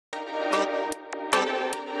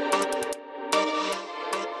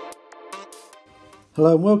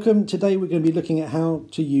Hello and welcome. Today we're going to be looking at how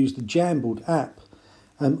to use the Jamboard app.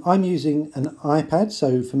 I'm using an iPad,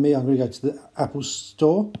 so for me I'm going to go to the Apple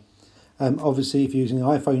Store. Obviously if you're using an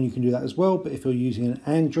iPhone you can do that as well, but if you're using an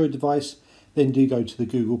Android device then do go to the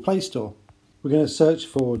Google Play Store. We're going to search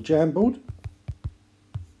for Jamboard.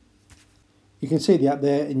 You can see the app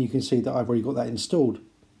there and you can see that I've already got that installed.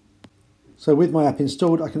 So with my app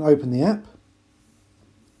installed I can open the app.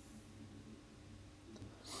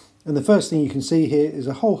 And the first thing you can see here is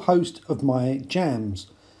a whole host of my jams.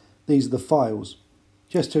 These are the files.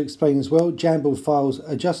 Just to explain as well, Jamboard files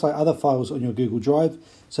are just like other files on your Google Drive.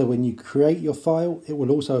 So when you create your file, it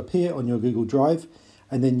will also appear on your Google Drive,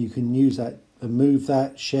 and then you can use that and move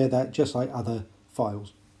that, share that, just like other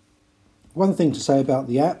files. One thing to say about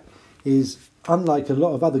the app is, unlike a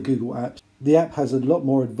lot of other Google apps, the app has a lot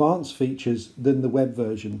more advanced features than the web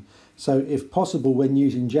version. So if possible, when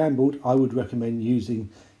using Jamboard, I would recommend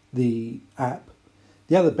using the app.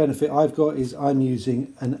 The other benefit I've got is I'm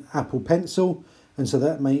using an Apple Pencil, and so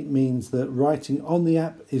that means that writing on the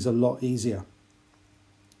app is a lot easier.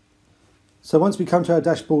 So once we come to our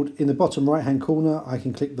dashboard, in the bottom right hand corner I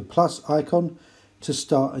can click the plus icon to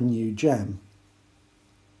start a new jam.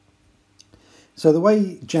 So the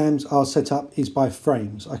way jams are set up is by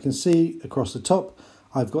frames. I can see across the top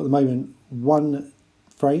I've got at the moment one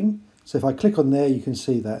frame, so if I click on there you can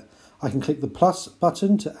see that. I can click the plus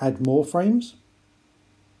button to add more frames.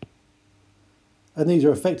 And these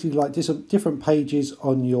are effectively like different pages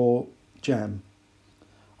on your jam.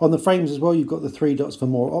 On the frames as well, you've got the three dots for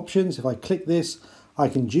more options. If I click this, I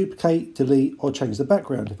can duplicate, delete, or change the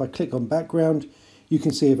background. If I click on background, you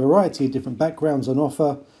can see a variety of different backgrounds on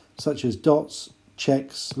offer, such as dots,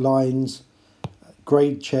 checks, lines,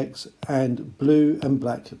 grade checks, and blue and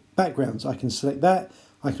black backgrounds. I can select that.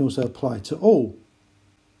 I can also apply to all.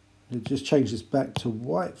 Just change this back to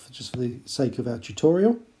white just for the sake of our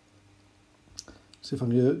tutorial. So if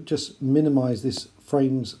I'm going to just minimize this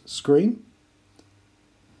frames screen.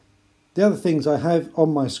 The other things I have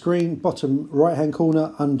on my screen, bottom right hand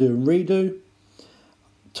corner, undo and redo.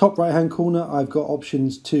 Top right hand corner, I've got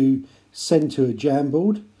options to send to a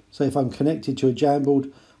Jamboard. So if I'm connected to a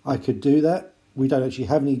Jamboard, I could do that. We don't actually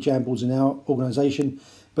have any Jamboards in our organization,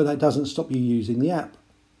 but that doesn't stop you using the app.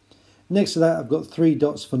 Next to that, I've got three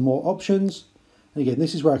dots for more options. And again,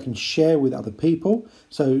 this is where I can share with other people.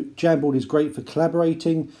 So Jamboard is great for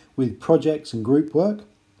collaborating with projects and group work.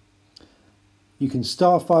 You can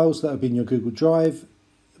star files that have been in your Google Drive,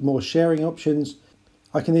 more sharing options.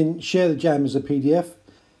 I can then share the jam as a PDF.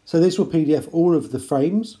 So this will PDF all of the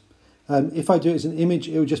frames. If I do it as an image,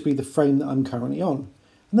 it will just be the frame that I'm currently on.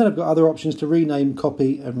 And then I've got other options to rename,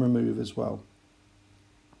 copy and remove as well.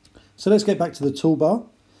 So let's get back to the toolbar.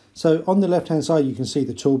 So on the left hand side you can see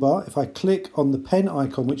the toolbar. If I click on the pen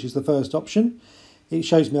icon, which is the first option, it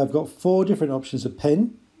shows me I've got 4 different options of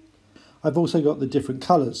pen. I've also got the different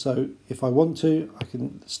colours, so if I want to I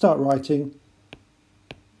can start writing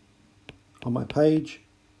on my page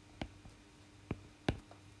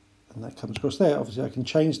and that comes across there. Obviously I can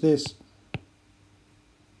change this,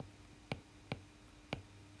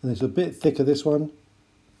 and it's a bit thicker, this one.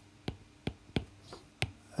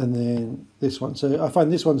 And then this one. So I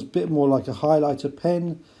find this one's a bit more like a highlighter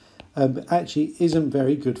pen, but actually isn't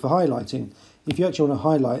very good for highlighting. If you actually want to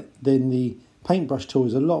highlight, then the paintbrush tool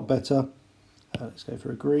is a lot better. Let's go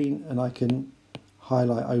for a green, and I can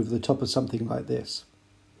highlight over the top of something like this.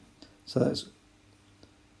 So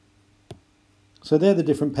they're the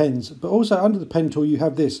different pens, but also under the pen tool you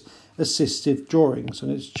have this assistive drawing. So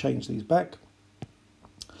let's change these back.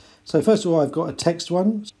 So first of all, I've got a text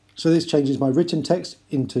one. So this changes my written text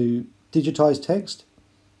into digitized text.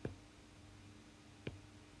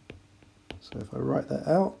 So if I write that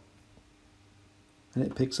out, and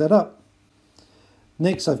it picks that up.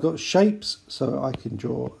 Next I've got shapes, so I can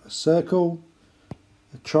draw a circle,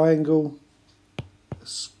 a triangle, a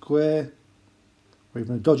square, or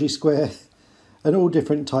even a dodgy square, and all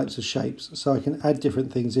different types of shapes. So I can add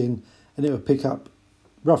different things in and it will pick up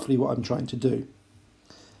roughly what I'm trying to do.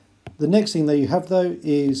 The next thing that you have though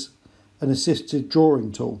is an assisted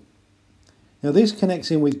drawing tool. Now this connects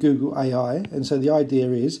in with Google AI, and so the idea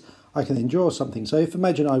is I can then draw something. So if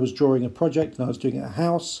imagine I was drawing a project and I was doing a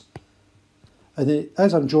house, and then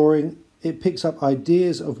as I'm drawing it picks up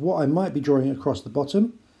ideas of what I might be drawing across the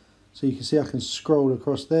bottom. So you can see I can scroll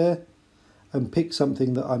across there and pick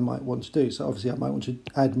something that I might want to do. So obviously I might want to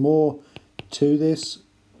add more to this.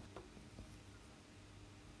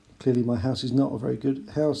 Clearly my house is not a very good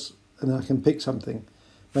house. And then I can pick something.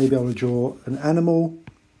 Maybe I want to draw an animal.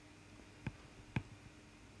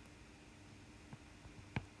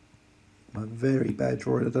 I'm very bad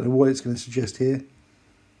drawing. I don't know what it's going to suggest here.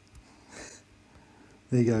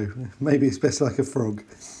 There you go. Maybe it's best like a frog.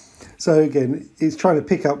 So again, it's trying to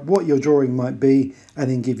pick up what your drawing might be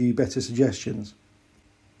and then give you better suggestions.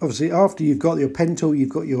 Obviously, after you've got your pen tool, you've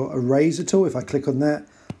got your eraser tool. If I click on that,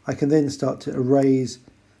 I can then start to erase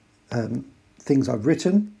things I've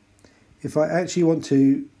written. If I actually want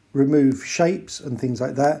to remove shapes and things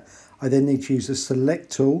like that, I then need to use the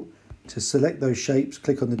select tool to select those shapes,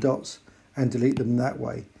 click on the dots and delete them that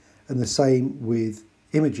way. And the same with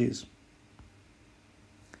images.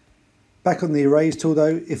 Back on the erase tool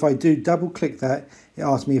though, if I do double click that, it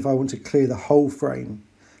asks me if I want to clear the whole frame.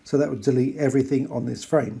 So that would delete everything on this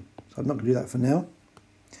frame. So I'm not going to do that for now.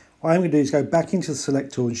 What I'm going to do is go back into the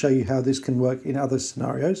select tool and show you how this can work in other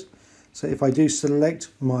scenarios. So if I do select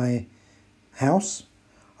my house,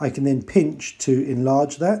 I can then pinch to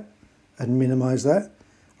enlarge that and minimize that.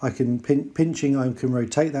 I can pinching, I can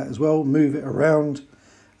rotate that as well, move it around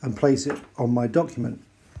and place it on my document.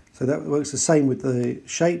 So that works the same with the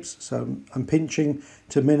shapes. So I'm pinching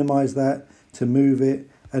to minimize that, to move it,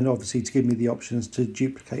 and obviously to give me the options to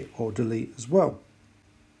duplicate or delete as well.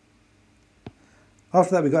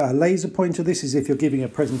 After that, we've got our laser pointer. This is if you're giving a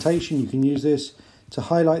presentation, you can use this to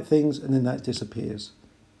highlight things and then that disappears.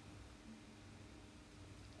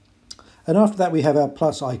 And after that, we have our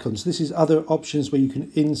plus icons. This is other options where you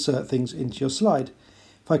can insert things into your slide.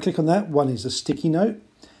 If I click on that, one is a sticky note.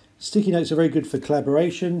 Sticky notes are very good for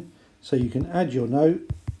collaboration, so you can add your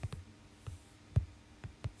note.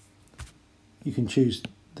 You can choose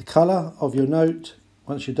the colour of your note.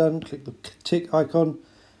 Once you're done, click the tick icon.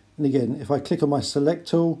 And again, if I click on my select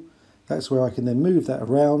tool, that's where I can then move that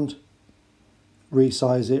around,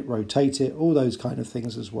 resize it, rotate it, all those kind of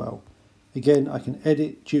things as well. Again, I can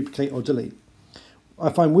edit, duplicate or delete. I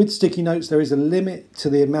find with sticky notes there is a limit to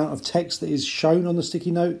the amount of text that is shown on the sticky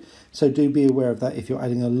note, so do be aware of that if you're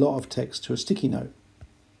adding a lot of text to a sticky note.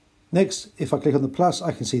 Next, if I click on the plus,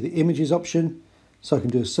 I can see the images option, so I can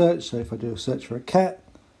do a search. So if I do a search for a cat,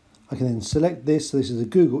 I can then select this. So this is a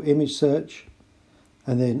Google image search,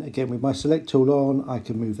 and then again with my select tool on, I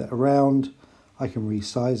can move that around, I can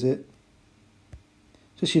resize it.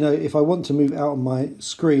 Just, you know, if I want to move out on my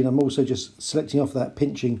screen, I'm also just selecting off that,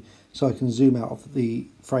 pinching, so I can zoom out of the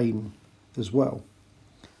frame as well.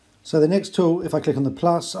 So the next tool, if I click on the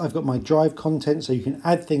plus, I've got my drive content, so you can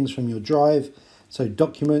add things from your drive, so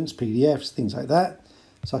documents, PDFs, things like that.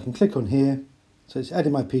 So I can click on here, so it's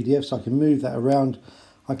adding my PDF, so I can move that around,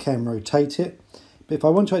 I can rotate it. But if I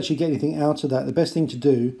want to actually get anything out of that, the best thing to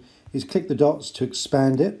do is click the dots to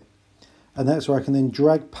expand it, and that's where I can then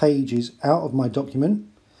drag pages out of my document,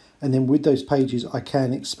 and then with those pages I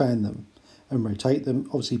can expand them and rotate them,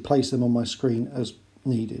 obviously place them on my screen as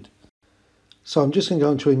needed. So I'm just going to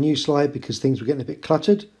go onto a new slide because things were getting a bit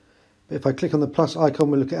cluttered. But if I click on the plus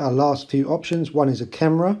icon, we'll look at our last few options. One is a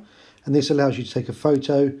camera, and this allows you to take a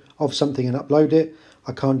photo of something and upload it.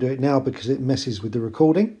 I can't do it now because it messes with the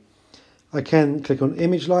recording. I can click on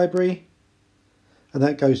image library, and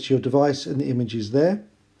that goes to your device and the image is there.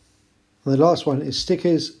 And the last one is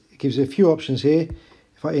stickers. It gives you a few options here.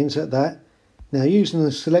 If I insert that, now using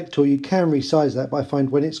the select tool you can resize that, but I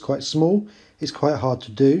find when it's quite small it's quite hard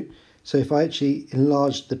to do. So if I actually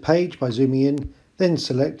enlarge the page by zooming in, then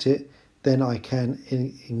select it, then I can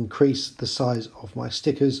increase the size of my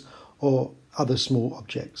stickers or other small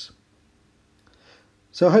objects.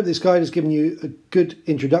 So I hope this guide has given you a good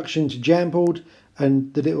introduction to Jamboard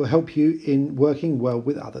and that it will help you in working well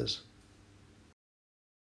with others.